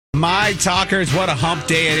My talkers, what a hump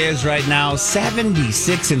day it is right now.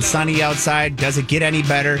 76 and sunny outside. Does it get any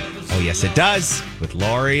better? Oh, yes, it does. With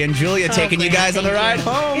Lori and Julia taking you guys on the ride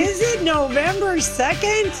home. Is it November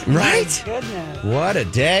 2nd? Right? My goodness. What a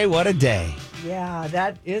day. What a day. Yeah,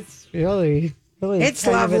 that it's really It's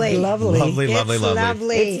kind of lovely. lovely. Lovely, lovely, It's lovely.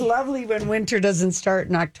 lovely. It's lovely when winter doesn't start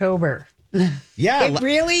in October. Yeah. It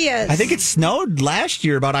really is. I think it snowed last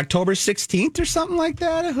year about October 16th or something like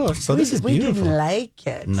that. Oh, so this is We beautiful. didn't like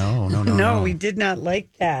it. No. We did not like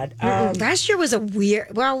that. Last year was a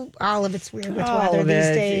weird. Well, all of it's weird with all weather of these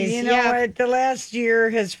it. days. You know what? The last year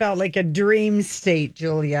has felt like a dream state,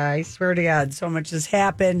 Julia. I swear to God, so much has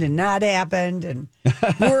happened and not happened, and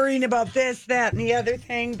worrying about this, that, and the other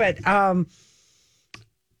thing. But I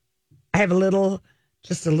have a little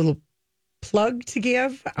plug to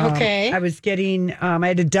give. Okay. I was getting, I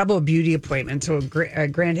had a double beauty appointment. So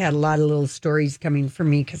Grant had a lot of little stories coming for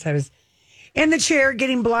me because I was in the chair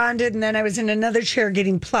getting blonded, and then I was in another chair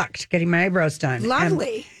getting plucked, getting my eyebrows done.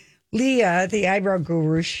 Lovely. And Leah, the eyebrow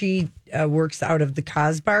guru, she works out of the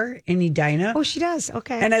Cosbar in Edina. Oh, she does.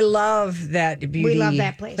 Okay. And I love that beauty We love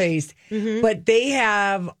that place. Mm-hmm. But they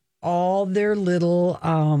have all their little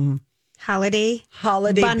holiday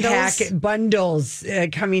bundles, bundles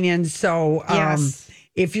coming in. So Yes.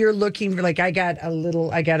 if you're looking for, like, I got a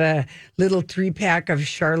little 3-pack of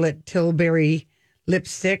Charlotte Tilbury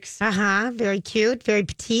lipsticks. Very cute. Very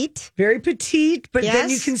petite. Very petite, but then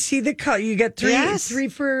Yes. you can see the color. You get three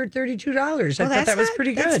for $32. I thought that was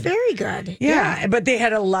pretty good. That's very good. Yeah, but they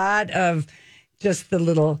had a lot of just the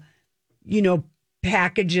little,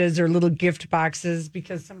 packages or little gift boxes,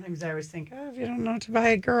 because sometimes I always think, if you don't know what to buy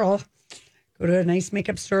a girl, go to a nice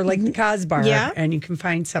makeup store like the Cosbar, and you can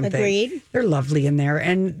find something. Agreed. They're lovely in there.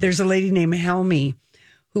 And there's a lady named Helmy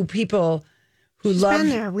who love Been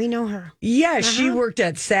there. We know her. Yeah, she worked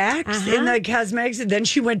at Saks in the cosmetics, and then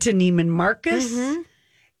she went to Neiman Marcus,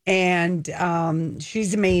 and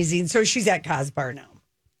she's amazing. So she's at Cosbar now.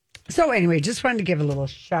 So anyway, just wanted to give a little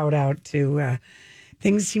shout out to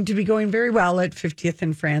things seem to be going very well at 50th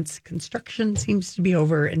and France. Construction seems to be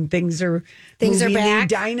over, and things are moving. back.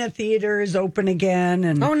 The Edina Theater is open again,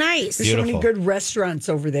 and Oh, nice. there's so many Beautiful. good restaurants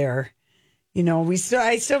over there. I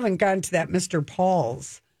still haven't gone to that Mr.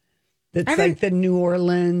 Paul's. That's like the New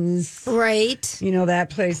Orleans, Right. that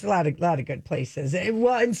place. A lot of good places.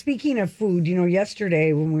 Well, and speaking of food,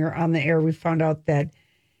 yesterday when we were on the air, we found out that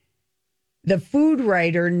the food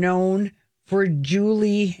writer known for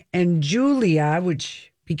Julie and Julia,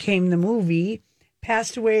 which became the movie,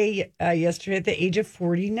 passed away yesterday at the age of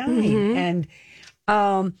 49. And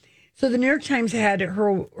so the New York Times had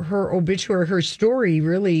her obituary, her story,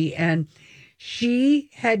 really, and she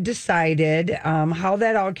had decided how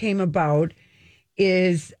that all came about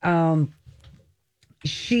is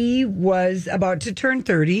she was about to turn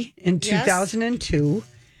 30 in 2002. It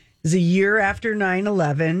was a year after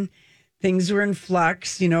 9/11. Things were in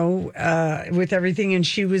flux, with everything. And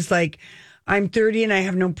she was like, I'm 30 and I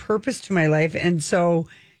have no purpose to my life. And so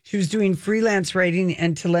she was doing freelance writing,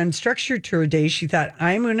 and to lend structure to her day, she thought,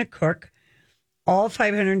 I'm going to cook all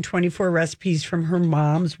 524 recipes from her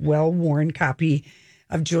mom's well-worn copy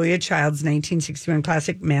of Julia Child's 1961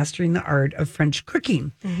 classic, Mastering the Art of French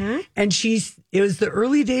Cooking. And it was the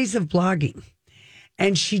early days of blogging.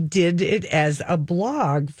 And she did it as a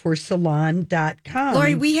blog for salon.com.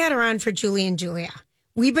 Lori, we had her on for Julie and Julia.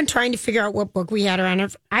 We've been trying to figure out what book we had her on.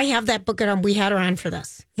 I have that book on. We had her on for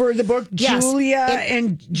this. For the book, Yes. Julia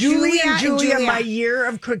and Julia, My Year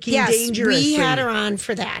of Cooking Yes, Dangerously. we had her on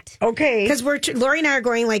for that. Okay. Because Lori and I are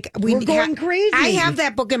going like... We're going crazy. I have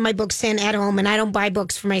that book in my book stand at home, and I don't buy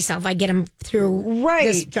books for myself. I get them through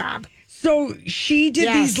this job. So she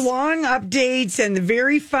did these long updates and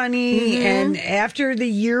very funny. And after the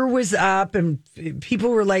year was up, and people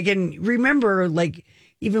were like, and remember, like,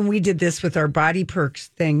 even we did this with our Body Perks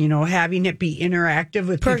thing, having it be interactive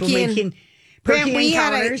with people making perky we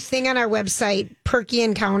encounters. had a thing on our website, Perky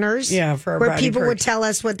Encounters. Yeah, for our where Body people would Perks. tell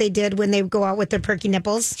us what they did when they go out with their perky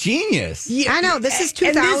nipples. Genius. Yeah. I know, this is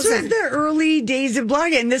And 2000. this was the early days of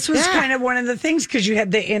blogging. And this was kind of one of the things, because you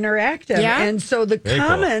had the interactive. Yeah. And so the Very cool.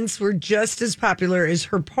 comments were just as popular as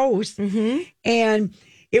her posts. And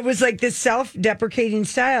it was like this self-deprecating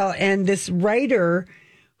style. And this writer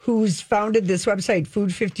who's founded this website,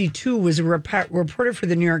 Food 52, was a reporter for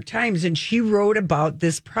the New York Times. And she wrote about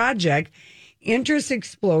this project. Interest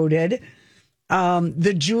exploded.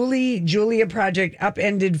 The Julia project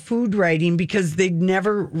upended food writing because they'd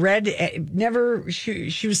never read,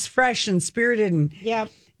 she was fresh and spirited, and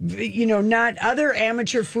not other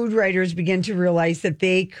amateur food writers began to realize that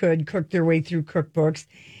they could cook their way through cookbooks,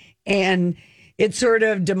 and it sort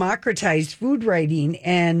of democratized food writing,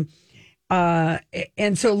 and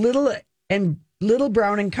so Little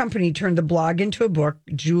Brown and Company turned the blog into a book.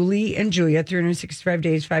 Julie and Julia, 365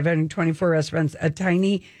 days, 524 restaurants, a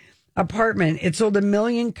tiny apartment. It sold 1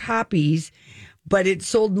 million copies, but it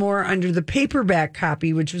sold more under the paperback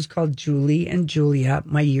copy, which was called Julie and Julia,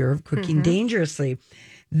 My Year of Cooking Dangerously.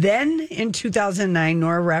 Then in 2009,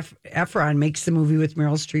 Nora Ephron makes the movie with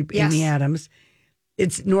Meryl Streep, Amy Adams.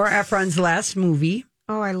 It's Nora Ephron's last movie.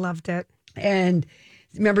 Oh, I loved it. And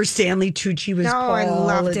remember Stanley Tucci was Paul. I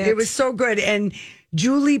loved it. It was so good. And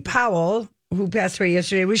Julie Powell, who passed away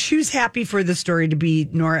yesterday, she was happy for the story to be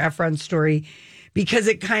Nora Ephron's story because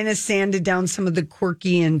it kind of sanded down some of the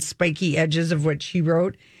quirky and spiky edges of what she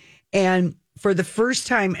wrote. And for the first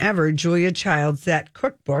time ever, Julia Child's That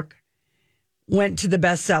Cookbook went to the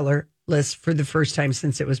bestseller list for the first time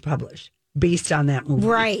since it was published, based on that movie.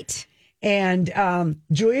 Right. And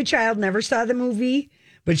Julia Child never saw the movie,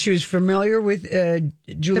 but she was familiar with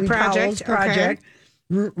Julie Powell's project.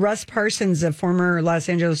 Okay. Russ Parsons, a former Los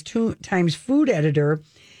Angeles Times food editor,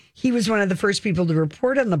 he was one of the first people to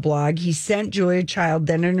report on the blog. He sent Julia Child,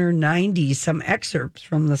 then in her 90s, some excerpts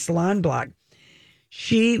from the Salon blog.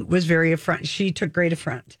 She was very affront. She took great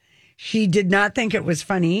affront. She did not think it was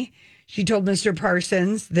funny. She told Mr.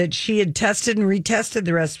 Parsons that she had tested and retested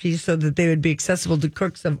the recipes so that they would be accessible to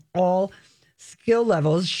cooks of all skill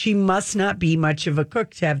levels. She must not be much of a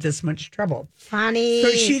cook to have this much trouble. Funny. So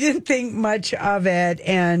she didn't think much of it.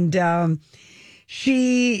 And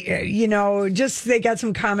she, they got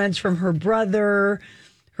some comments from her brother,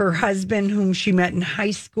 her husband, whom she met in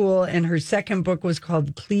high school. And her second book was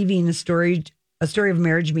called Cleaving, a story of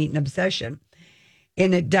marriage, meat, and obsession.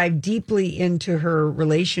 And it dived deeply into her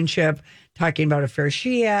relationship, talking about affairs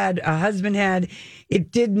she had, a husband had.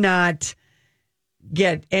 It did not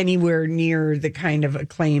get anywhere near the kind of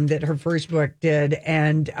acclaim that her first book did.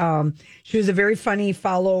 And she was a very funny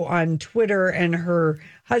follow on Twitter. And her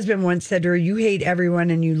husband once said to her, "You hate everyone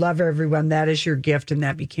and you love everyone. That is your gift." And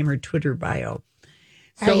that became her Twitter bio.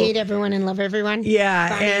 So, I hate everyone and love everyone. Yeah.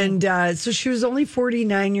 Funny. And so she was only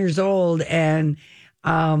 49 years old and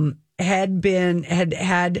had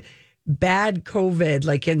bad COVID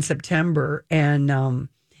like in September, and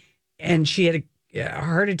she had a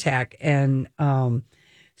heart attack, and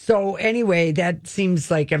so anyway, that seems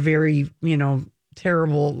like a very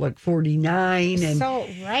terrible, like 49, and so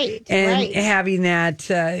right, having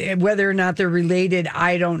that whether or not they're related,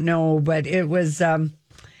 I don't know, but it was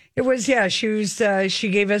she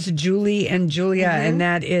gave us Julie and Julia, and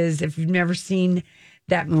that is, if you've never seen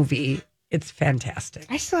that movie, it's fantastic.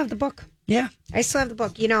 I still have the book. Yeah. I still have the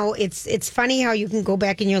book. It's funny how you can go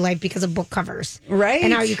back in your life because of book covers. Right.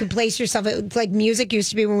 And how you can place yourself. It's like music used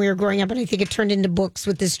to be when we were growing up, and I think it turned into books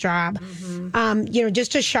with this job.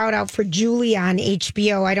 Just a shout out for Julia on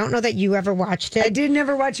HBO. I don't know that you ever watched it. I did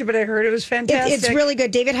never watch it, but I heard it was fantastic. It's really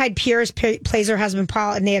good. David Hyde Pierce plays her husband,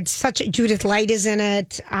 Paul, and they had Judith Light is in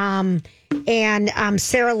it. And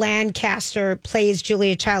Sarah Lancaster plays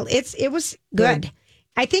Julia Child. It was good.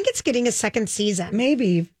 I think it's getting a second season.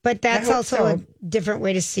 Maybe. But that's also a different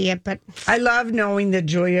way to see it. But I love knowing that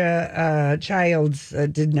Julia Childs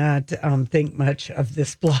did not think much of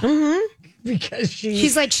this blog. Because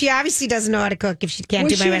she's like, she obviously doesn't know how to cook if she can't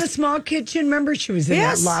do my best. She had a small kitchen. Remember, she was in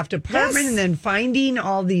that loft apartment and then finding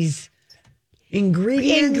all these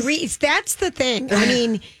ingredients. That's the thing. I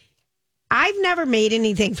mean, I've never made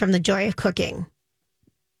anything from The Joy of Cooking.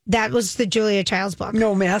 That was the Julia Child's book.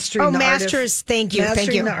 No, Mastering the Masters. Thank you.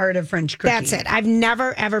 Mastering the Art of French Cooking. That's it. I've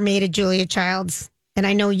never, ever made a Julia Child's, and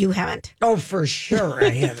I know you haven't. Oh, for sure I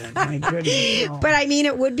haven't. My goodness. No. But I mean,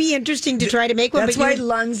 it would be interesting to try to make one. That's why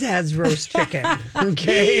Lund's has roast chicken.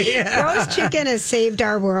 Okay. Yeah. Roast chicken has saved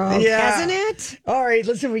our world, hasn't it? All right,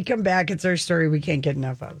 listen, we come back. It's our story we can't get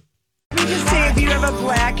enough of. Let me just say, if you have a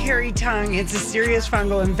black, hairy tongue, it's a serious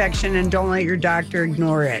fungal infection, and don't let your doctor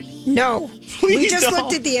ignore it. No. We just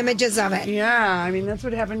looked at the images of it. Yeah, I mean, that's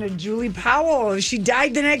what happened to Julie Powell. She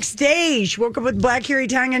died the next day. She woke up with black, hairy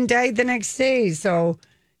tongue and died the next day. So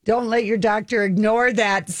don't let your doctor ignore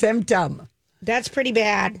that symptom. That's pretty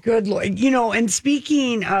bad. Good Lord. And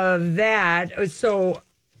speaking of that, so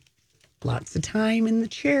lots of time in the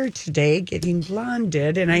chair today getting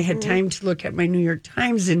blonded, and I had time to look at my New York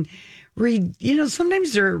Times and read,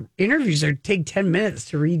 sometimes their interviews take 10 minutes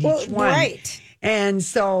to read each one. Right. And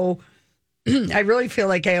so I really feel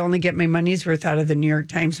like I only get my money's worth out of the New York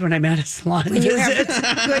Times when I'm at a salon visit.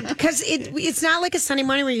 Good, because it's not like a Sunday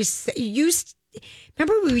morning where you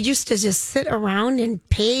remember we used to just sit around and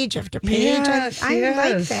page after page. Yes, I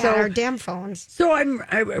like yes. that. So- Our damn phones. So I'm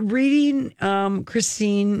reading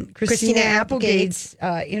Christina Applegate's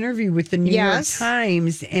interview with the New York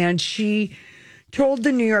Times, and she told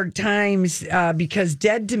the New York Times because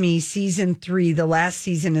Dead to Me season 3, the last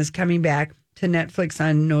season, is coming back to Netflix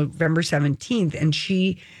on November 17th, and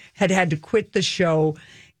she had to quit the show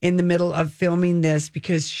in the middle of filming this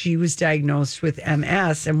because she was diagnosed with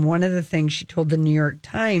MS. And one of the things she told the New York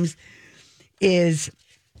Times is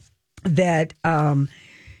that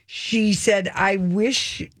she said, I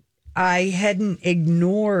wish I hadn't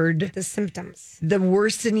ignored The symptoms. the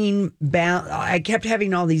worsening I kept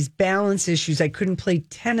having all these balance issues. I couldn't play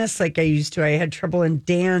tennis like I used to. I had trouble in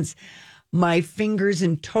dance. My fingers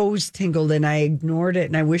and toes tingled, and I ignored it,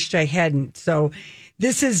 and I wished I hadn't. So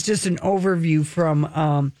this is just an overview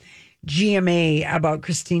from GMA about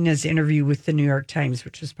Christina's interview with the New York Times,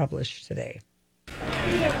 which was published today.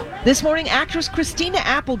 This morning, actress Christina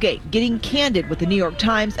Applegate getting candid with the New York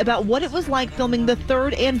Times about what it was like filming the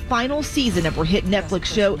third and final season of her hit Netflix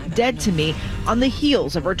show Dead to Me on the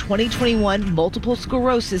heels of her 2021 multiple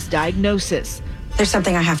sclerosis diagnosis. There's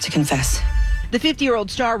something I have to confess. The 50-year-old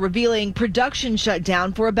star revealing production shut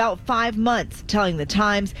down for about 5 months, telling the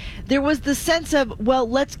Times there was the sense of, well,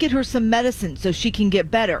 let's get her some medicine so she can get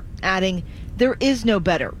better, adding, there is no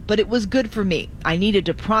better, but it was good for me. I needed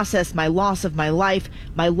to process my loss of my life,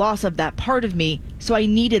 my loss of that part of me, so I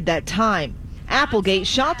needed that time. Applegate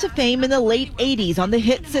shot to fame in the late 80s on the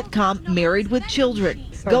hit sitcom Married with Children,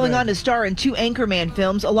 going on to star in 2 Anchorman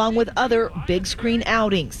films along with other big screen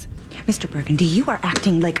outings. Mr. Burgundy, you are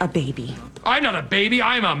acting like a baby. I'm not a baby,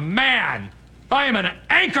 I'm a man. I am an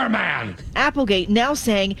anchor man. Applegate now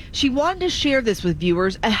saying she wanted to share this with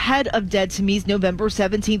viewers ahead of Dead to Me's November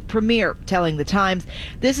 17th premiere, telling the Times,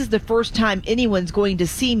 this is the first time anyone's going to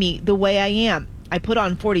see me the way I am. I put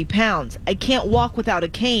on 40 pounds. I can't walk without a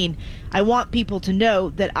cane. I want people to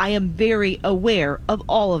know that I am very aware of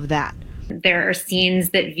all of that. There are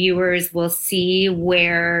scenes that viewers will see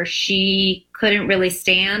where she couldn't really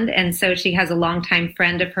stand. And so she has a longtime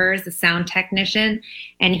friend of hers, a sound technician,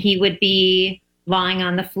 and he would be lying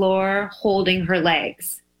on the floor holding her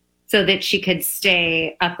legs so that she could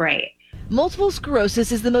stay upright. Multiple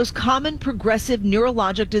sclerosis is the most common progressive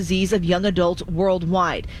neurologic disease of young adults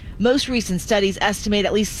worldwide. Most recent studies estimate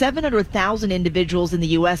at least 700,000 individuals in the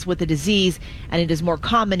U.S. with the disease, and it is more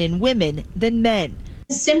common in women than men.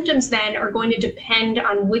 Symptoms then are going to depend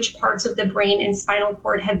on which parts of the brain and spinal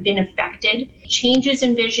cord have been affected. Changes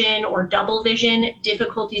in vision or double vision,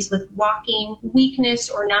 difficulties with walking, weakness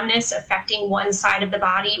or numbness affecting one side of the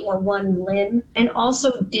body or one limb, and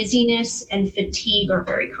also dizziness and fatigue are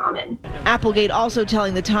very common. Applegate also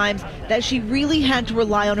telling the Times that she really had to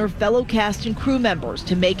rely on her fellow cast and crew members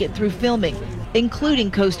to make it through filming,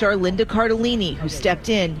 including co-star Linda Cardellini, who stepped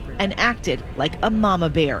in and acted like a mama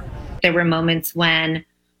bear. There were moments when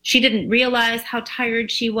she didn't realize how tired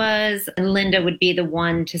she was, and Linda would be the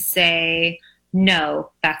one to say, no,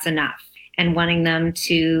 that's enough, and wanting them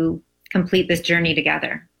to complete this journey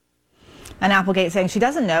together. And Applegate saying she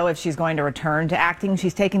doesn't know if she's going to return to acting.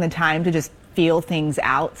 She's taking the time to just feel things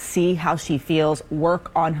out, see how she feels,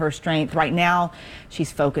 work on her strength. Right now,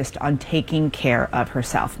 she's focused on taking care of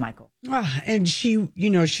herself, Michael. And she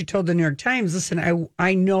told the New York Times, listen,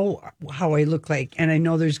 I know how I look like, and I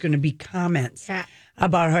know there's going to be comments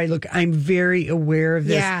about how I look. I'm very aware of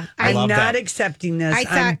this. Yeah, I'm not accepting this.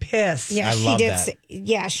 I'm pissed.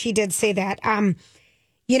 Yeah, she did say that.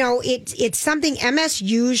 It's something MS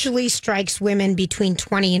usually strikes women between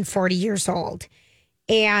 20 and 40 years old.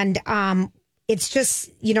 And it's just,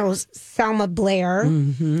 Selma Blair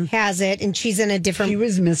has it, and she's in a different... She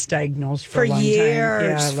was misdiagnosed for a long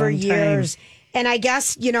years, time. For years. And I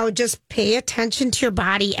guess, just pay attention to your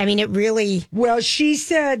body. I mean, it really... Well, she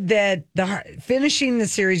said that finishing the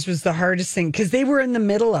series was the hardest thing because they were in the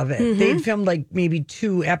middle of it. They'd filmed like maybe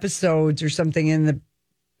 2 episodes or something, and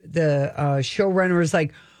the showrunner was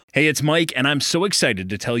like, hey, it's Mike, and I'm so excited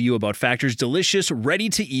to tell you about Factor's delicious,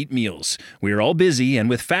 ready-to-eat meals. We are all busy, and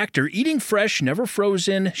with Factor, eating fresh, never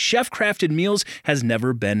frozen, chef-crafted meals has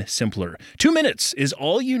never been simpler. 2 minutes is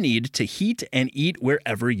all you need to heat and eat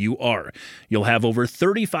wherever you are. You'll have over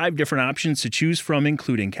 35 different options to choose from,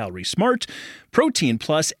 including Calorie Smart, Protein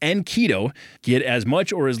Plus, and Keto. Get as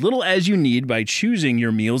much or as little as you need by choosing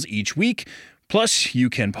your meals each week. Plus, you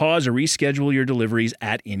can pause or reschedule your deliveries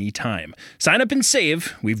at any time. Sign up and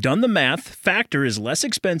save. We've done the math. Factor is less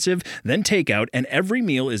expensive than takeout, and every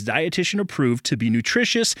meal is dietitian approved to be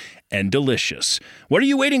nutritious and delicious. What are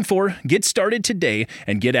you waiting for? Get started today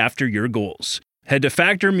and get after your goals. Head to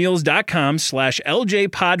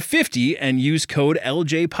factormeals.com/LJPod50 and use code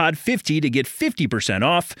LJPod50 to get 50%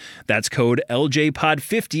 off. That's code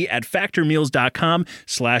LJPod50 at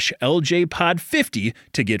factormeals.com/LJPod50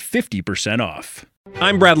 to get 50% off.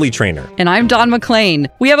 I'm Bradley Trainer. And I'm Don McClain.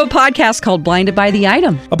 We have a podcast called Blinded by the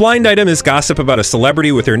Item. A blind item is gossip about a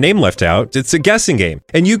celebrity with their name left out. It's a guessing game,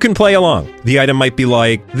 and you can play along. The item might be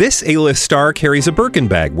like, this A-list star carries a Birkin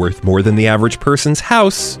bag worth more than the average person's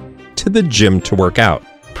house to the gym to work out.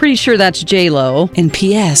 Pretty sure that's J-Lo. And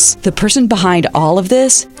P.S. the person behind all of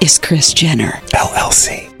this is Kris Jenner,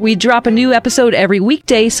 LLC. We drop a new episode every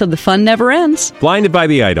weekday so the fun never ends. Blinded by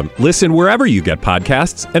the Item. Listen wherever you get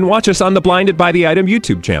podcasts and watch us on the Blinded by the Item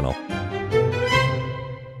YouTube channel.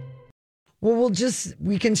 Well,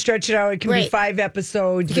 we can stretch it out. It can be 5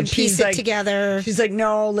 episodes. You can piece it together. She's like,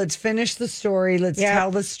 no, let's finish the story. Let's tell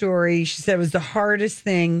the story. She said it was the hardest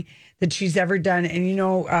thing that she's ever done.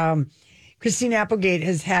 And, Christine Applegate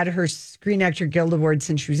has had her Screen Actor Guild Award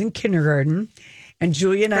since she was in kindergarten. And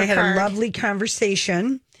Julia and I had a lovely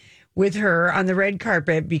conversation with her on the red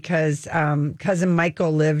carpet because cousin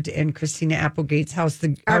Michael lived in Christina Applegate's house.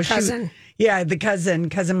 Our cousin. The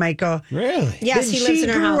cousin Michael. Really? Yes, he lives in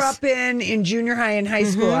her house. She grew up in junior high and high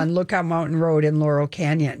school on Lookout Mountain Road in Laurel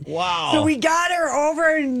Canyon. Wow. So we got her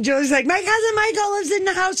over, and Julie's like, my cousin Michael lives in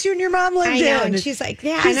the house you and your mom lived in. I know, and she's like,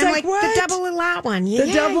 yeah. She's and I'm like, like, what? the double lot one.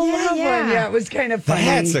 The double lot one. Yeah, it was kind of funny.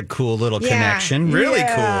 That's a cool little connection. Really cool.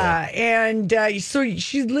 And so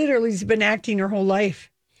she's literally been acting her whole life.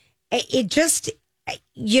 It just,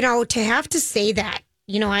 to have to say that,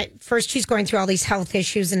 first she's going through all these health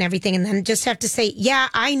issues and everything, and then just have to say,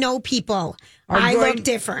 I know people. I look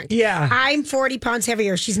different. Yeah. I'm 40 pounds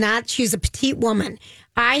heavier. She's not. She's a petite woman.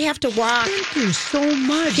 I have to walk. Thank you so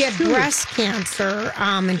much. She had breast cancer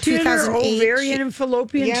in 2008. Ovarian and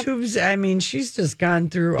fallopian tubes. I mean, she's just gone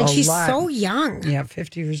through a lot. And she's so young. Yeah,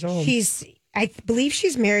 50 years old. I believe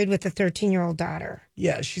she's married with a 13-year-old daughter.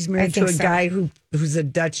 Yeah, she's married to a guy who's a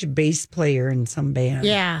Dutch bass player in some band.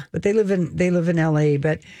 Yeah, but they live in L.A.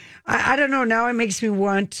 But I don't know. Now it makes me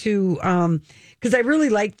want to because I really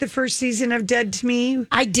liked the first season of Dead to Me.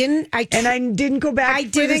 I didn't go back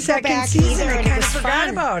for the second season. I kind of forgot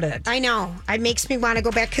about it. I know. It makes me want to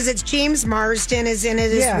go back because it's James Marsden is in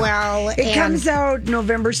it as well. It comes out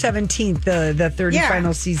November 17th, the third and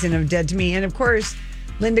final season of Dead to Me, and of course,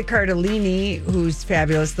 Linda Cardellini, who's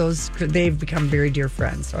fabulous. They've become very dear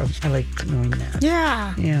friends, so I like knowing that.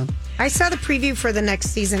 Yeah. I saw the preview for the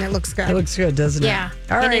next season. It looks good. It looks good, doesn't it? Yeah.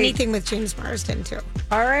 All right. Anything with James Marsden, too.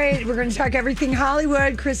 All right. We're going to talk everything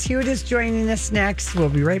Hollywood. Chris Hewitt is joining us next. We'll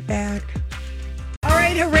be right back. All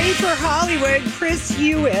right. Hooray for Hollywood. Chris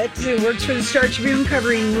Hewitt, who works for the Star Tribune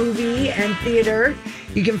covering movie and theater.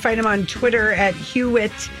 You can find him on Twitter at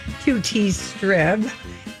Hewitt2Tstrib.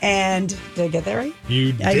 And did I get that right?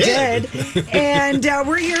 You did. I did. And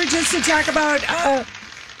we're here just to talk about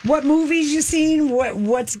what movies you've seen,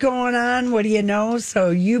 what's going on, what do you know? So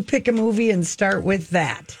you pick a movie and start with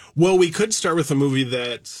that. Well, we could start with a movie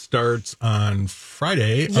that starts on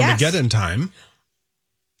Friday, Armageddon Time.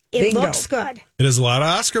 It looks good. It has a lot of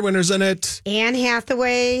Oscar winners in it. Anne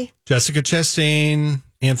Hathaway. Jessica Chastain,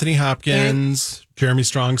 Anthony Hopkins. Jeremy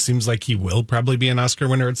Strong seems like he will probably be an Oscar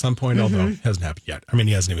winner at some point, although it hasn't happened yet. I mean,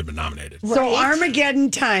 he hasn't even been nominated. So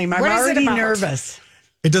Armageddon Time. I'm already nervous.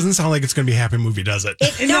 It doesn't sound like it's going to be a happy movie, does it?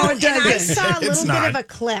 No, it doesn't. And I saw a little bit of a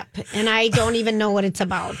clip, and I don't even know what it's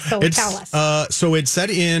about. So tell us. So it's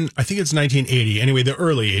set in, I think it's 1980, anyway, the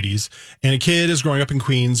early 80s. And a kid is growing up in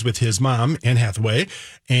Queens with his mom, Anne Hathaway,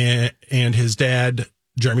 and his dad,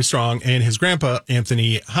 Jeremy Strong, and his grandpa,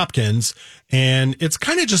 Anthony Hopkins. And it's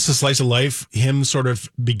kind of just a slice of life, him sort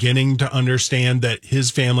of beginning to understand that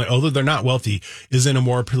his family, although they're not wealthy, is in a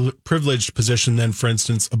more privileged position than, for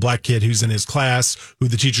instance, a black kid who's in his class, who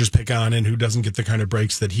the teachers pick on and who doesn't get the kind of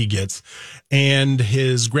breaks that he gets. And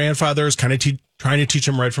his grandfather is kind of trying to teach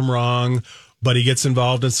him right from wrong, but he gets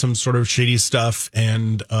involved in some sort of shady stuff,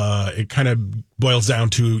 and it kind of boils down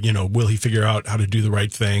to, will he figure out how to do the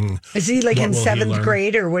right thing? Is he like in 7th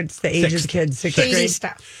grade, or what's the age of the kid? 6th grade? Shady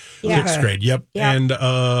stuff. Yeah. 6th grade, yep. And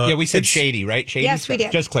we said shady, right? Shady. Yes, we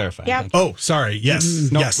did. Just clarify. Yep. Oh, sorry.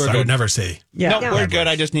 Yes. No, yes, we're I good. would never say. Yeah. No, we're good.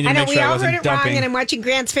 I just needed to make we sure I all heard wasn't it dumping. wrong, and I'm watching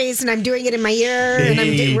Grant's face, and I'm doing it in my ear, and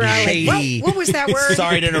we're all like, what was that word?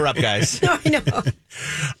 Sorry to interrupt, guys. No, I know.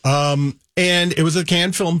 And it was a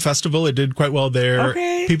Cannes Film Festival. It did quite well there.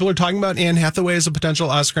 Okay. People are talking about Anne Hathaway as a potential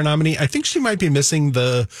Oscar nominee. I think she might be missing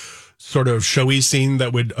the sort of showy scene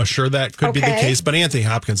that would assure that could be the case. But Anthony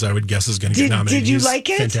Hopkins, I would guess, is going to get nominated. Did you He's like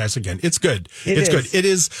it? Fantastic. Again, it's good. It's good. It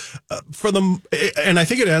is for them, and I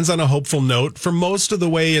think it ends on a hopeful note. For most of the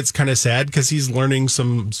way, it's kind of sad because he's learning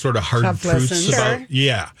some sort of hard Tough truths lessons. about.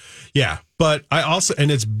 Yeah. But I also, and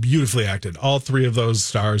it's beautifully acted. All three of those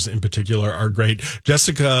stars in particular are great.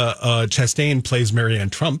 Jessica Chastain plays Marianne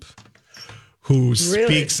Trump, who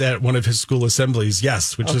speaks at one of his school assemblies.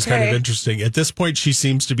 Yes, which is kind of interesting. At this point, she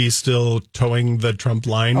seems to be still towing the Trump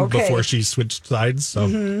line before she switched sides. So,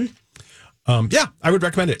 yeah, I would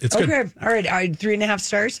recommend it. It's good. Okay. All right. 3.5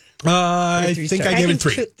 stars? I think I gave it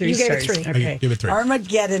 3. Three You gave stars. it 3. Okay. I gave it 3.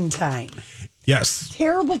 Armageddon Time. Yes.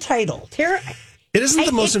 Terrible title. It isn't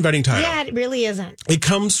the most inviting title. Yeah, it really isn't. It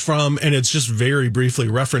comes from, and it's just very briefly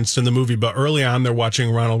referenced in the movie, but early on they're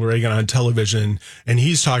watching Ronald Reagan on television, and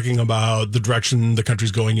he's talking about the direction the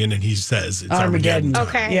country's going in, and he says it's Armageddon.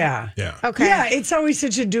 Okay. Yeah. Okay. Yeah, it's always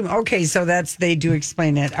such a doom. Okay, so they do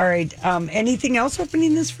explain it. All right. Anything else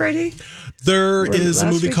opening this Friday? There is a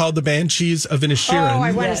last movie week? called The Banshees of Inisherin. Oh,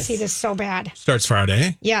 I want to see this so bad. Starts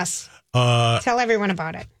Friday. Yes. Tell everyone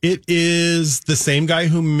about it. It is the same guy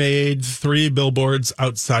who made 3 billboards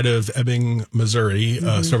outside of Ebbing, Missouri,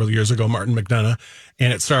 several years ago, Martin McDonough.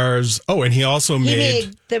 And it stars, and he also He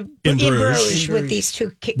made the In In Bruges. Bruges with these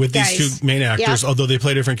two guys. with these 2 main actors, Yep. although they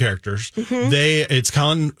play different characters. It's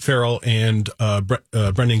Colin Farrell and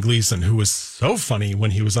Brendan Gleeson, who was so funny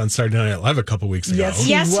when he was on Saturday Night Live a couple weeks ago. Yes,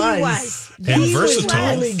 he was. And He was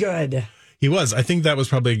versatile. really good. He was. I think that was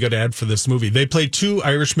probably a good ad for this movie. They play 2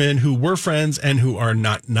 Irishmen who were friends and who are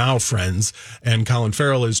not now friends. And Colin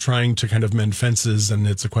Farrell is trying to kind of mend fences, and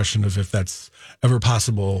it's a question of if that's ever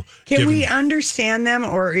possible. Can we understand them,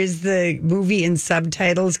 or is the movie in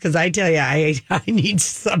subtitles? Because I tell you, I need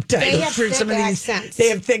subtitles They have for thick some of these. accents. They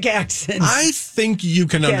have thick accents. I think you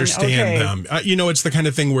can understand them. It's the kind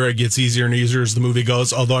of thing where it gets easier and easier as the movie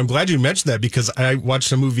goes. Although I'm glad you mentioned that because I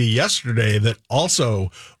watched a movie yesterday that also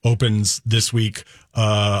opens this week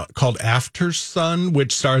called After Sun,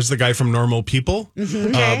 which stars the guy from Normal People,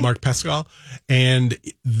 Mark Pascal. And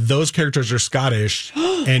those characters are Scottish.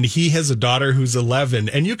 And he has a daughter who's 11.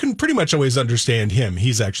 And you can pretty much always understand him.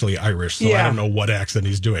 He's actually Irish, so I don't know what accent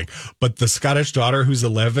he's doing. But the Scottish daughter who's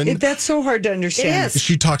 11. That's so hard to understand.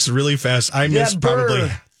 She talks really fast. I missed probably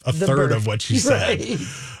a third of what she said. Right.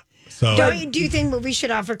 So, Do you think movies should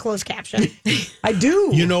offer closed caption? I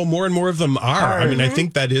do. More and more of them are. I mean, I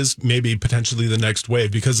think that is maybe potentially the next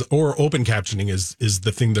wave or open captioning is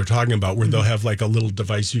the thing they're talking about, where they'll have like a little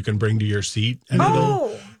device you can bring to your seat and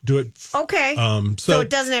it'll do it. Okay. So it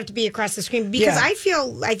doesn't have to be across the screen because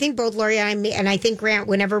I think both Lori and I think Grant,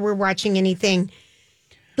 whenever we're watching anything,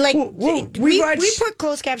 like we put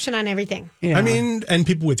closed caption on everything. Yeah. I mean, and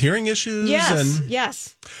people with hearing issues.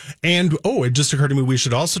 Yes. And it just occurred to me we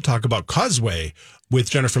should also talk about Causeway with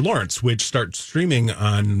Jennifer Lawrence, which starts streaming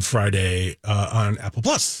on Friday on Apple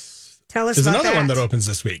Plus. Tell us There's about another that. one that opens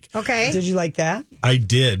this week. Okay. Did you like that? I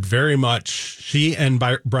did very much. She and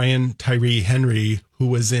Brian Tyree Henry, who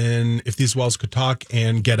was in If These Walls Could Talk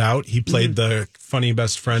and Get Out, he played the funny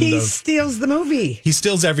best friend He of. steals the movie. He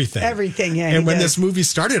steals everything. Everything, yeah. And when this movie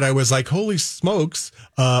started, I was like, holy smokes.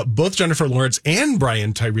 Both Jennifer Lawrence and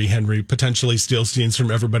Brian Tyree Henry potentially steal scenes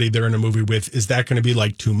from everybody they're in a movie with. Is that going to be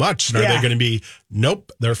like too much? And are they going to be,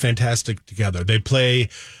 nope, they're fantastic together. They play,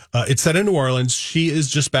 it's set in New Orleans. She is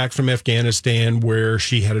just back from Afghanistan where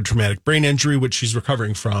she had a traumatic brain injury, which she's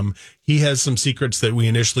recovering from. He has some secrets that we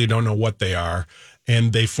initially don't know what they are.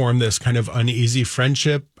 And they form this kind of uneasy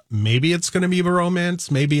friendship. Maybe it's going to be a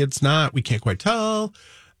romance. Maybe it's not. We can't quite tell.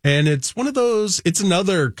 And it's one of those, it's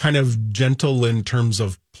another kind of gentle in terms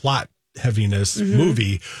of plot heaviness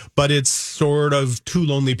movie, but it's sort of two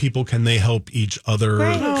lonely people. Can they help each other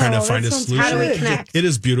kind of find a solution? How do we connect? It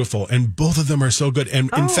is beautiful. And both of them are so good.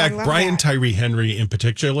 And in fact, Brian Tyree Henry in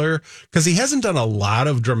particular, because he hasn't done a lot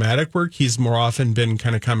of dramatic work, he's more often been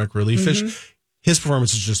kind of comic relief-ish. His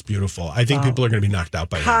performance is just beautiful. I think people are going to be knocked out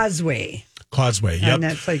by him. Causeway, yep. On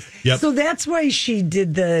Netflix. Yep. So that's why she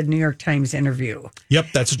did the New York Times interview. Yep,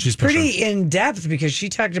 that's what she's pushing. Pretty in depth because she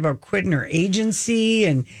talked about quitting her agency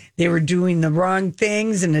and they were doing the wrong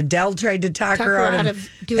things, and Adele tried to talk her out of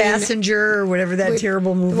doing Passenger or whatever that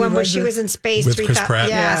terrible movie The one where was. she was in space. With Chris Pratt.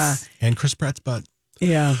 Yes. And Chris Pratt's butt.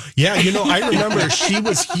 Yeah. Yeah, I remember she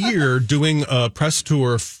was here doing a press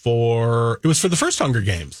tour for the first Hunger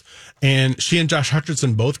Games. And she and Josh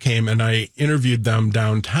Hutcherson both came, and I interviewed them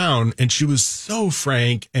downtown, and she was so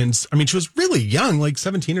frank. And I mean, she was really young, like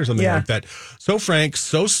 17 or something like that. So frank,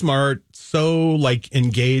 so smart, so like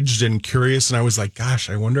engaged and curious. And I was like, gosh,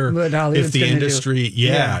 I wonder if the industry,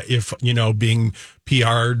 if, being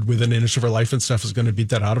PR'd within an inch of her life and stuff is going to beat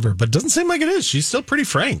that out of her. But it doesn't seem like it is. She's still pretty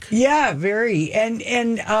frank. Yeah, very.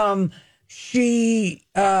 And she's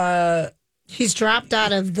dropped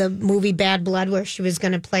out of the movie Bad Blood, where she was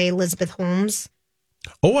going to play Elizabeth Holmes.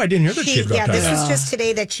 Oh, I didn't hear that she had dropped out. This was just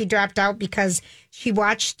today that she dropped out because she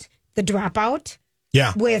watched The Dropout.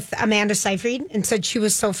 Yeah. With Amanda Seyfried and said she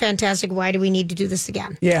was so fantastic. Why do we need to do this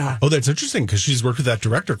again? Yeah. Oh, that's interesting because she's worked with that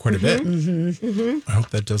director quite a bit. Mm-hmm. I hope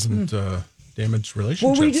that doesn't damage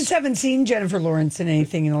relationships. Well, we just haven't seen Jennifer Lawrence in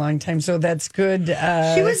anything in a long time, so that's good.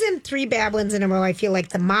 She was in 3 Bad Ones in a row. I feel like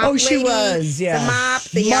The Mop. Oh, she Lady, was, yeah. The Mop,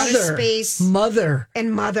 The Outer Space, Mother,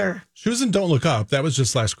 and Mother. She was in Don't Look Up. That was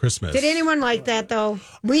just last Christmas. Did anyone like that though?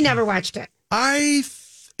 We never watched it.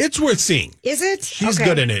 It's worth seeing. Is it? She's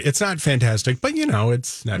good in it. It's not fantastic, but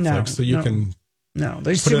it's Netflix, so you can. No,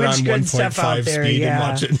 there's put too it much on good stuff out 1.5 there. speed Yeah. and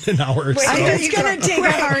watch it in an hour or so. I'm just going to take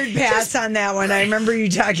a hard pass on that one. I remember you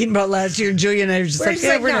talking about last year, Julia, and I was just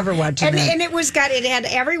we're never watching that. And it had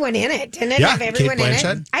everyone in it, didn't it? Yeah, have everyone Kate in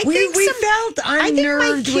Blanchett. it. We felt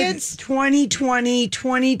unnerved with 2020,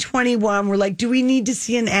 2021. We're like, do we need to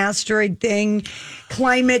see an asteroid thing,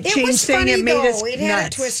 climate change was thing? funny, It made us It nuts. had a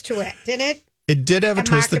twist to it, didn't it? It did have a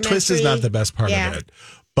twist. The twist is not the best part Yeah. of it.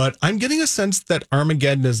 But I'm getting a sense that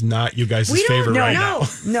Armageddon is not you guys' favorite right now.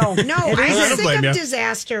 No. I'm sick of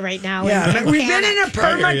disaster right now. Yeah, and we've been in a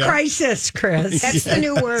panic. perma crisis, Chris. That's the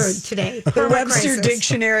new word today. The Webster Perma-crisis.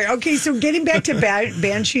 Dictionary. Okay, so getting back to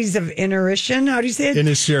Banshees of Inisherin, how do you say it?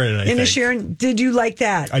 Inisherin, I think. Inisherin. Did you like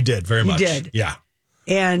that? I did very much. You did? Yeah.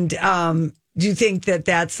 And do you think that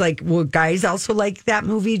that's like, will guys also like that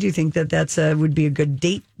movie? Do you think that that's would be a good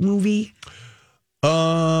date movie?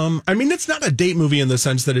 I mean, it's not a date movie in the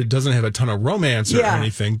sense that it doesn't have a ton of romance or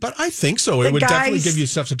anything, but I think so. It would definitely give you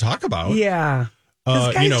stuff to talk about. Yeah.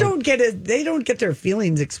 Guys don't get it. They don't get their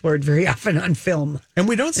feelings explored very often on film. And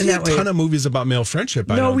we don't see a ton of movies about male friendship.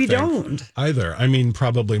 We think, don't either. I mean,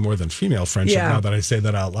 probably more than female friendship now that I say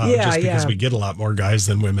that out loud, just because we get a lot more guys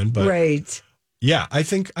than women. But right. Yeah, I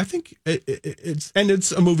think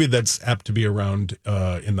it's a movie that's apt to be around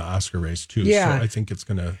in the Oscar race too. Yeah. So I think it's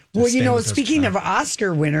gonna. Well, speaking of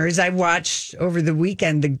Oscar winners, I watched over the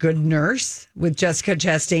weekend The Good Nurse with Jessica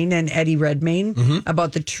Chastain and Eddie Redmayne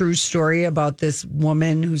about the true story about this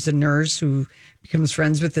woman who's a nurse who becomes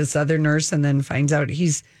friends with this other nurse and then finds out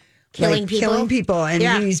he's killing people,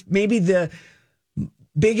 and he's maybe the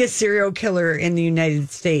biggest serial killer in the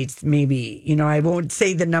United States, maybe. I won't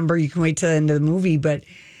say the number. You can wait till the end of the movie, but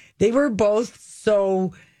they were both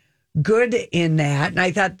so good in that. And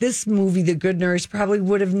I thought this movie, The Good Nurse, probably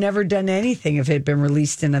would have never done anything if it had been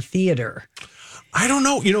released in a theater. I don't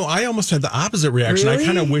know. I almost had the opposite reaction. Really? I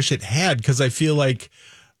kind of wish it had, because I feel like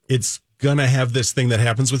it's gonna have this thing that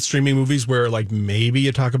happens with streaming movies where like maybe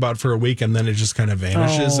you talk about it for a week and then it just kind of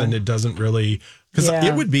vanishes and it doesn't really, because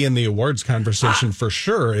it would be in the awards conversation for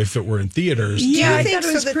sure if it were in theaters. Yeah, I think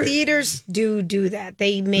so. The theaters do that.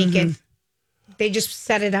 They make it. They just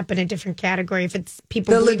set it up in a different category. If it's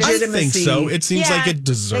people, I think so. It seems like it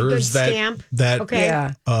deserves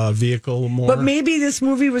that vehicle more. But maybe this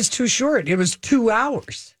movie was too short. It was 2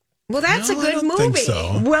 hours. Well, that's a good movie. Think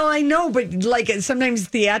so. Well, I know, but like sometimes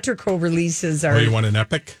theatrical releases are. Or you want an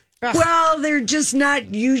epic? Well, they're just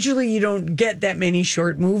not. Usually, you don't get that many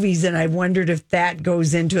short movies, and I wondered if that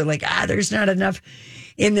goes into it. Like, there's not enough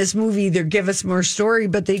in this movie. They give us more story,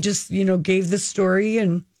 but they just, gave the story,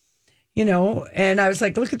 and and I was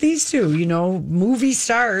like, look at these two, movie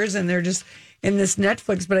stars, and they're just in this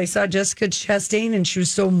Netflix. But I saw Jessica Chastain, and she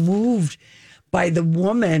was so moved by the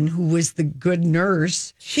woman who was the good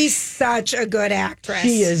nurse. She's such a good actress.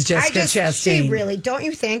 She is Jessica Chastain. She really, don't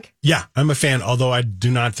you think? Yeah, I'm a fan, although I do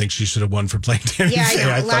not think she should have won for playing Danny Faye.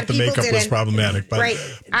 I thought the makeup was problematic, but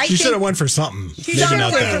she should have won for something. She Maybe should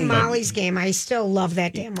not have that. won for Molly's Game. I still love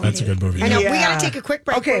that damn movie. That's a good movie. I know. Yeah. We got to take a quick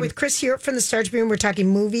break. Okay. We're with Chris Hewitt from the Star Tribune. We're talking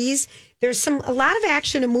movies. There's a lot of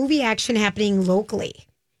action and movie action happening locally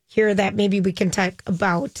here that maybe we can talk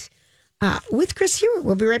about with Chris Hewitt.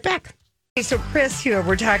 We'll be right back. Okay, so Chris,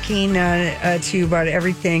 we're talking to you about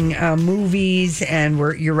everything movies, and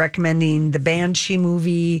you're recommending the Banshee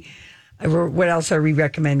movie. What else are we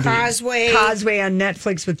recommending? Causeway on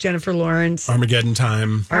Netflix with Jennifer Lawrence. Armageddon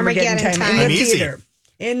Time. Armageddon Time in the theater.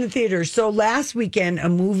 In the theater. So last weekend, a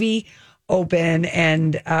movie opened,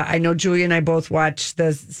 and I know Julia and I both watch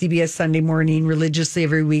the CBS Sunday Morning religiously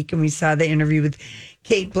every week, and we saw the interview with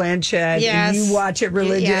Kate Blanchett. Yes. And you watch it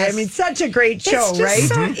religiously. Yes. I mean, such a great show, right?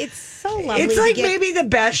 It's so lovely. It's like maybe the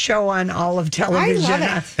best show on all of television.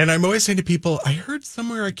 I love it. And I'm always saying to people, I heard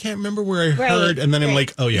somewhere, I can't remember where I heard, and then I'm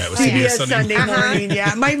like, oh yeah, it was CBS CBS Sunday Morning.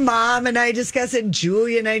 Yeah, my mom and I discuss it.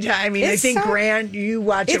 Julia and I mean, I think Grant, you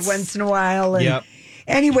watch it once in a while, and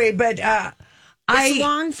Anyway, but it's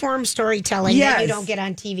long form storytelling that you don't get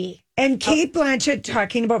on TV. And Kate Blanchett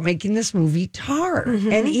talking about making this movie Tar.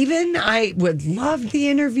 Mm-hmm. And even I would love the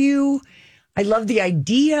interview. I love the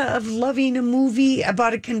idea of loving a movie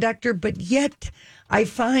about a conductor, but yet I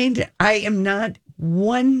find I am not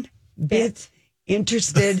one bit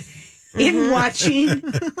interested in watching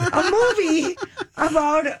a movie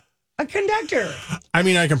about a conductor. I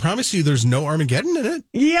mean, I can promise you there's no Armageddon in it.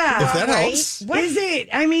 Yeah. If that helps. What is it?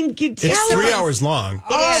 I mean, it's 3 hours long.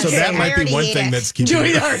 So that might be one thing that's keeping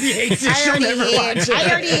Joey already hates it. She'll never watch it. I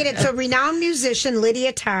already hate it. So renowned musician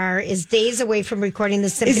Lydia Tarr is days away from recording the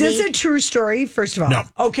symphony. Is this a true story, first of all? No.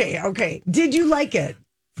 Okay. Did you like it?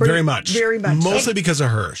 Very much. Very much. Mostly because of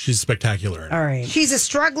her. She's spectacular. All right. She's a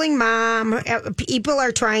struggling mom. People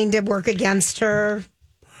are trying to work against her.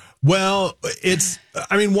 Well,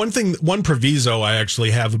 one proviso I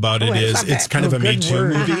actually have about it is it's kind of a Me Too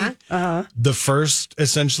movie. The first,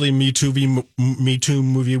 essentially, Me Too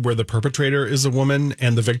movie where the perpetrator is a woman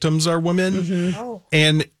and the victims are women. Mm-hmm.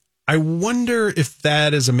 And I wonder if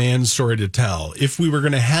that is a man's story to tell. If we were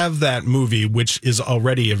going to have that movie, which is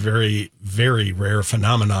already a very, very rare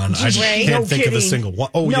phenomenon, I can't think of a single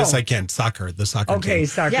one. Oh, no. Yes, I can. The soccer team.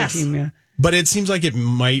 Soccer team, yeah. But it seems like it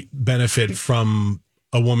might benefit from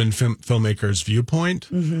a woman filmmaker's viewpoint.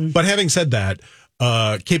 Mm-hmm. But having said that,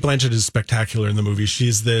 Kate Blanchett is spectacular in the movie.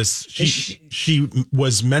 She's this. She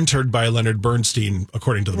was mentored by Leonard Bernstein,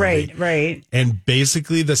 according to the movie. Right. And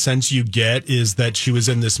basically, the sense you get is that she was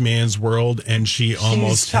in this man's world, and she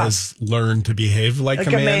almost has learned to behave like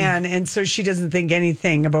a man. And so she doesn't think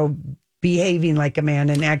anything about behaving like a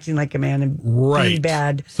man and acting like a man and being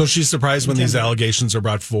bad. So she's surprised when these allegations are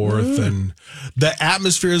brought forth, and the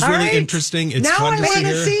atmosphere is really interesting. It's fun to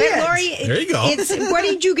see her. It. Lori, there you go. What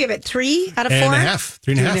did you give it? 3 out of 4?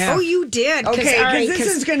 3.5. Oh, you did. Okay, because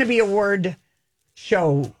this is going to be award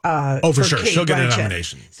show. For sure. Kate She'll get a Blanchett.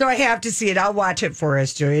 nomination. So I have to see it. I'll watch it for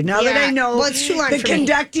us, Julia. Now that I know it's too long the for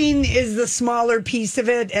conducting is the smaller piece of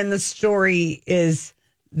it and the story is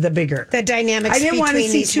the bigger. The dynamics. I didn't want to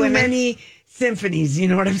see these too women. many symphonies, you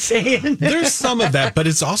know what I'm saying? There's some of that, but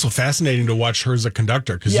it's also fascinating to watch her as a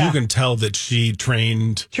conductor because you can tell that she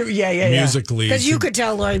trained musically. Because you could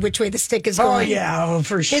tell, Lori, which way the stick is going.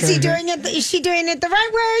 For sure. Is she doing it? Is she doing it the right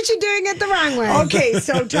way or is she doing it the wrong way? Okay,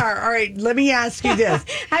 so Tar, all right, let me ask you this.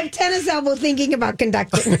 I have tennis elbow thinking about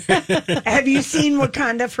conducting. Have you seen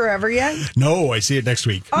Wakanda Forever yet? No, I see it next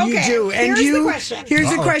week. Okay, you do. And here's the question. Here's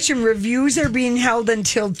the question. Reviews are being held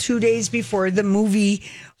until 2 days before the movie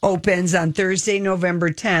opens on Thursday, November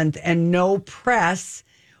 10th, and no press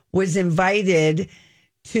was invited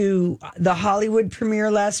to the Hollywood premiere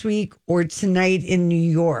last week or tonight in New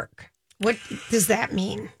York. What does that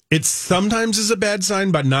mean? It sometimes is a bad sign,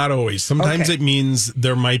 but not always. Sometimes it means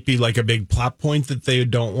there might be like a big plot point that they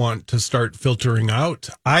don't want to start filtering out.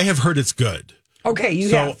 I have heard it's good. Okay,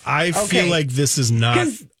 So I feel like this is not,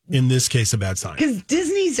 in this case, a bad sign. Because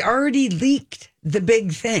Disney's already leaked the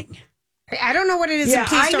big thing. I don't know what it is. Yeah,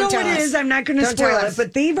 please I know don't what it is. I'm not going to spoil it,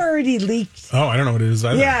 but they've already leaked. Oh, I don't know what it is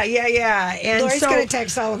either. Yeah. And Lori's going to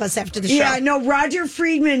text all of us after the show. Yeah, no, Roger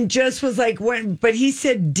Friedman just was like, but he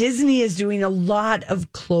said Disney is doing a lot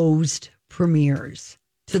of closed premieres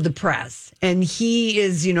to the press. And he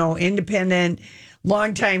is, independent,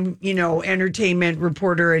 longtime, entertainment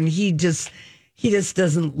reporter. And he just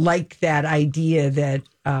doesn't like that idea that,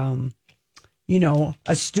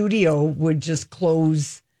 a studio would just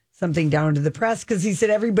close something down to the press, because he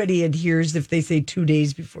said everybody adheres if they say 2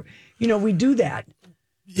 days before. We do that.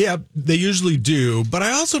 Yeah, they usually do. But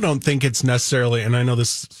I also don't think it's necessarily, and I know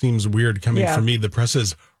this seems weird coming from me, the press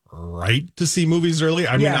is right to see movies early.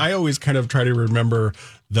 I mean, I always kind of try to remember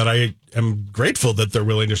that I am grateful that they're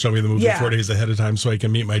willing to show me the movie 4 days ahead of time so I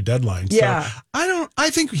can meet my deadline. Yeah. So I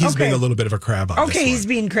think he's being a little bit of a crab on this one. He's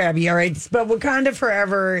being crabby, all right. But Wakanda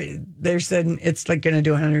Forever, they're saying it's like going to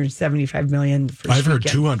do $175 million the first I've heard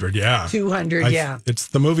weekend. 200, yeah. 200, yeah. It's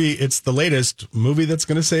the latest movie that's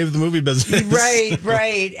going to save the movie business.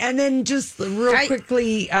 Right. And then just real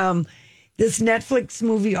quickly, this Netflix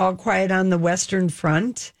movie, All Quiet on the Western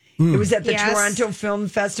Front. It was at the Toronto Film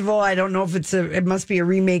Festival. I don't know if it must be a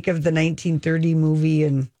remake of the 1930 movie.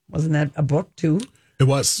 And wasn't that a book too? It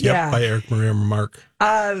was, by Eric Maria Remarque.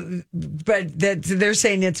 But they're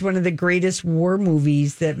saying it's one of the greatest war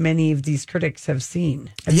movies that many of these critics have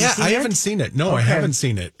seen. Have you seen I it? haven't seen it. No, I haven't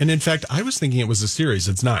seen it. And in fact, I was thinking it was a series.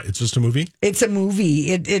 It's not. It's just a movie? It's a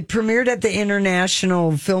movie. It premiered at the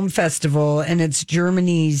International Film Festival, and it's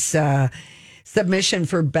Germany's submission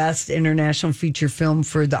for Best International Feature Film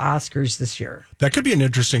for the Oscars this year. That could be an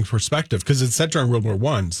interesting perspective because it's set during World War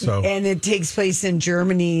One. So, and it takes place in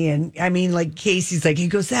Germany. And I mean, like Casey's like, he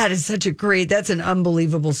goes, that's an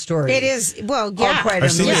unbelievable story. It is. Well, yeah.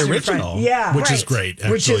 I've seen the original, which is great.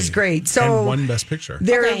 Actually. Which is great. So and won Best Picture.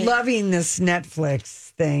 They're loving this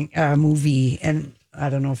Netflix movie, and I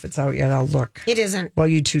don't know if it's out yet. I'll look. It isn't. Well,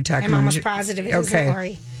 you two talk. I'm almost positive it isn't,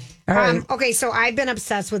 Lori. All right. Okay, so I've been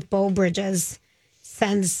obsessed with Beau Bridges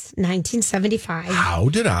since 1975. How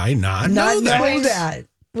did I not know that?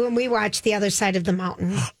 When we watched The Other Side of the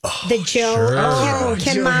Mountain, the Jill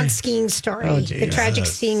Ken Mont skiing story, the tragic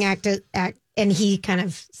skiing act, and he kind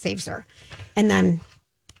of saves her. And then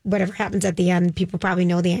whatever happens at the end, people probably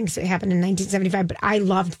know the angst that happened in 1975, but I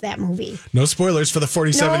loved that movie. No spoilers for the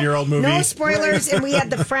 47-year-old movie. No spoilers. And we had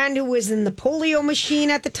the friend who was in the polio machine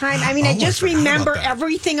at the time. I mean, I just remember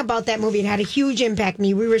everything about that movie. It had a huge impact on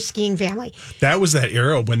me. We were a skiing family. That was that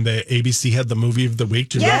era when the ABC had the movie of the week.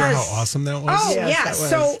 Do you remember how awesome that was? Oh, yeah.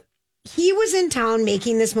 So he was in town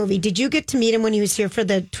making this movie. Did you get to meet him when he was here for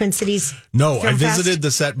the Twin Cities? No, I visited the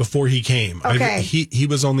set before he came. Okay. He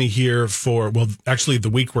was only here for, actually the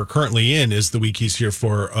week we're currently in is the week he's here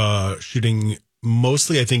for shooting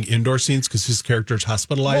mostly, I think, indoor scenes because his character's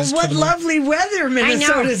hospitalized. Well, what lovely weather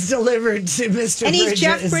Minnesota's delivered to Mr. And he's Bridges.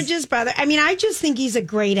 Jeff Bridges' brother. I mean, I just think he's a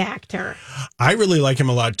great actor. I really like him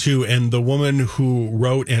a lot, too. And the woman who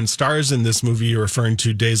wrote and stars in this movie you're referring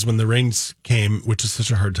to, Days When the Rains Came, which is such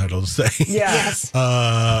a hard title to say. Yeah. Yes.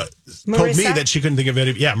 Told me that she couldn't think of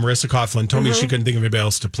any. Yeah, Marissa Coughlan told me she couldn't think of anybody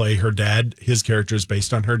else to play her dad. His character is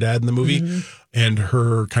based on her dad in the movie and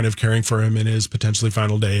her kind of caring for him in his potentially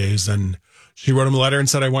final days. And she wrote him a letter and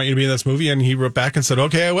said, I want you to be in this movie. And he wrote back and said,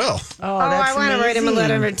 okay, I will. Oh, I want to write him a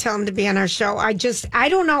letter and tell him to be on our show. I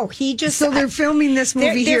don't know. So they're filming this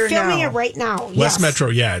movie here now. They're filming it right now. West Metro,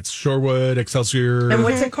 yeah. It's Shorewood, Excelsior. And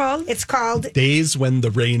what's it called? It's called Days When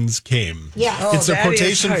the Rains Came. Yeah. It's a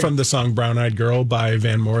quotation from the song Brown Eyed Girl by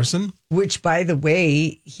Van Morrison. Which, by the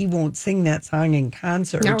way, he won't sing that song in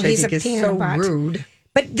concert, No, which he's I think a is so peanut butt. rude.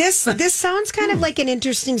 But this sounds kind of like an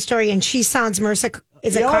interesting story, and she sounds Marissa.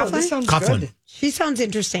 Is it Coughlan? This sounds Coughlan. good. She sounds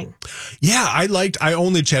interesting. Yeah, I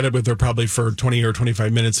only chatted with her probably for 20 or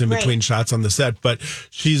 25 minutes in between shots on the set, but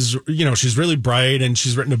she's really bright and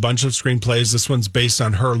she's written a bunch of screenplays. This one's based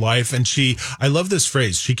on her life. And I love this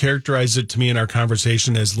phrase. She characterized it to me in our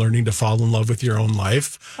conversation as learning to fall in love with your own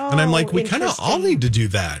life. And I'm like, we kind of all need to do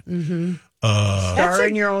that. Mm-hmm. Star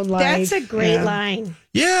in your own life. That's a great line.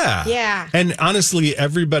 Yeah. Yeah. And honestly,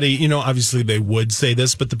 everybody, obviously they would say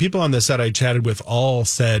this, but the people on the set I chatted with all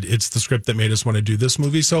said it's the script that made us want to do this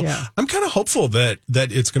movie. So I'm kind of hopeful that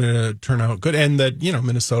it's going to turn out good and that,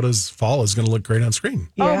 Minnesota's fall is going to look great on screen.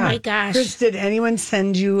 Yeah. Oh my gosh. Chris, did anyone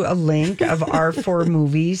send you a link of our 4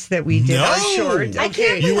 movies that we did? No. Our short? I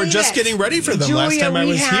can't You were believe just it. getting ready for them Julia, last time I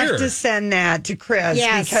was we have here. to send that to Chris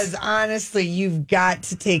because honestly, you've got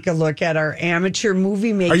to take a look at our amateur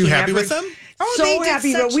movie making. Are you happy with them? Oh, so they did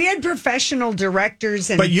happy, such- but we had professional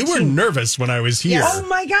directors, and But you were nervous when I was here. Oh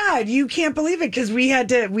my God, you can't believe it because we had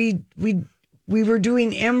to. We were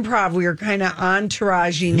doing improv. We were kind of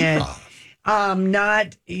entouraging it.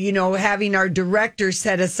 Not having our director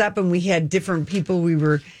set us up, and we had different people we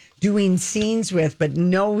were doing scenes with, but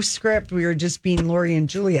no script. We were just being Lori and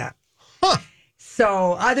Julia.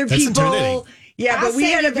 So other That's people. intimidating. Yeah, I'll but we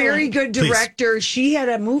send had a you the very link. good director. She had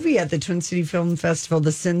a movie at the Twin City Film Festival,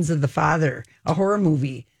 The Sins of the Father, a horror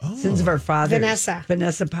movie. Sins of Our Father.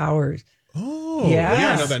 Vanessa Powers. Oh,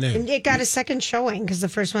 yeah. I know that name. And it got a second showing because the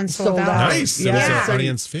first one sold out. Nice. It was an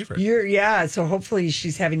audience favorite. So hopefully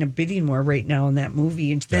she's having a bidding war right now in that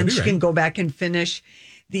movie. And then she can go back and finish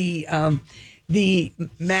the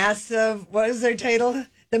massive, what is their title?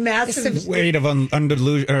 The massive weight of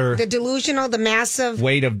undelusional. The delusional, the massive.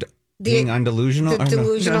 Weight of being undelusional. The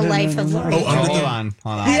delusional life of Lori. Hold on.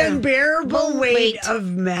 The unbearable weight of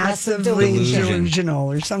massively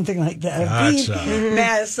delusional or something like that.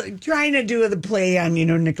 Gotcha. Trying to do the play on,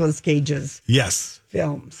 Nicolas Cage's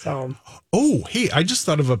film. So, hey, I just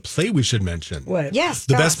thought of a play we should mention. What? Yes.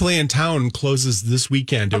 The Best Play in Town closes this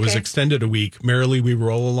weekend. It was extended a week. Merrily We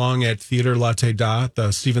Roll Along at Theater Latte Da,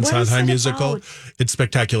 the Stephen Sondheim musical. About? It's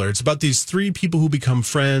spectacular. It's about these 3 people who become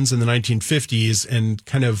friends in the 1950s and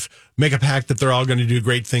kind of make a pact that they're all going to do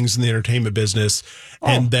great things in the entertainment business.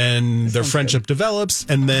 And then their friendship develops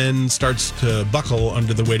and then starts to buckle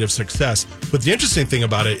under the weight of success. But the interesting thing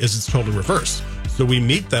about it is it's totally reverse. So we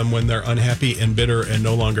meet them when they're unhappy and bitter and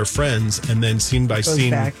no longer friends. And then scene by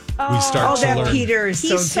scene, we start to learn. Peter is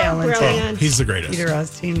so talented. Brilliant. He's the greatest. Peter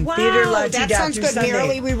Austin. Wow, Theater Latte that Da sounds through good. Sunday.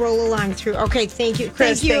 Merrily we roll along through. Okay, thank you.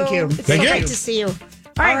 Chris, thank you. It's Thank so you. great to see you.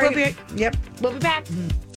 All right. We'll be back.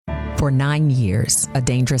 For 9 years, a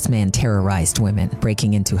dangerous man terrorized women,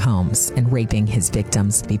 breaking into homes and raping his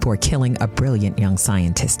victims before killing a brilliant young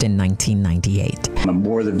scientist in 1998. The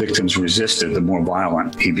more the victims resisted, the more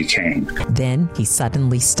violent he became. Then he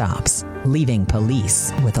suddenly stops, leaving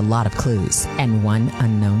police with a lot of clues and one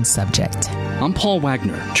unknown subject. I'm Paul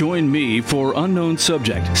Wagner. Join me for Unknown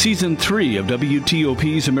Subject, Season 3 of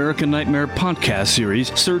WTOP's American Nightmare podcast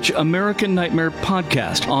series. Search American Nightmare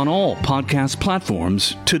Podcast on all podcast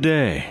platforms today.